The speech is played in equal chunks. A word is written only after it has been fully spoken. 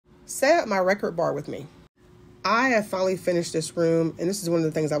set up my record bar with me. I have finally finished this room, and this is one of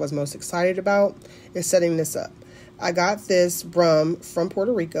the things I was most excited about, is setting this up. I got this rum from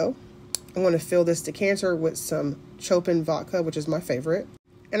Puerto Rico. I'm going to fill this decanter with some Chopin vodka, which is my favorite.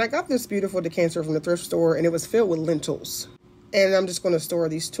 And I got this beautiful decanter from the thrift store, and it was filled with lentils. And I'm just going to store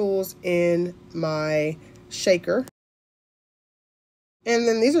these tools in my shaker. And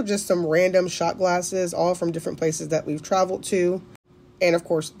then these are just some random shot glasses, all from different places that we've traveled to. And of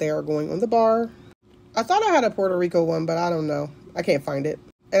course, they are going on the bar. I thought I had a Puerto Rico one, but I don't know. I can't find it.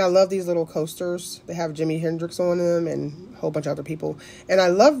 And I love these little coasters. They have Jimi Hendrix on them and a whole bunch of other people. And I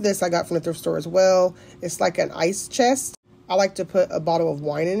love this I got from the thrift store as well. It's like an ice chest. I like to put a bottle of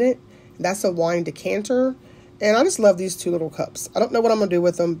wine in it. That's a wine decanter. And I just love these two little cups. I don't know what I'm going to do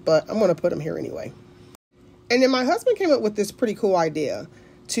with them, but I'm going to put them here anyway. And then my husband came up with this pretty cool idea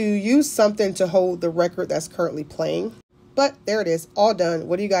to use something to hold the record that's currently playing. But there it is, all done.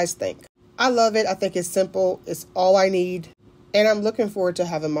 What do you guys think? I love it. I think it's simple. It's all I need. And I'm looking forward to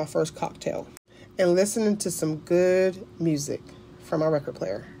having my first cocktail and listening to some good music from my record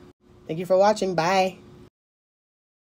player. Thank you for watching. Bye.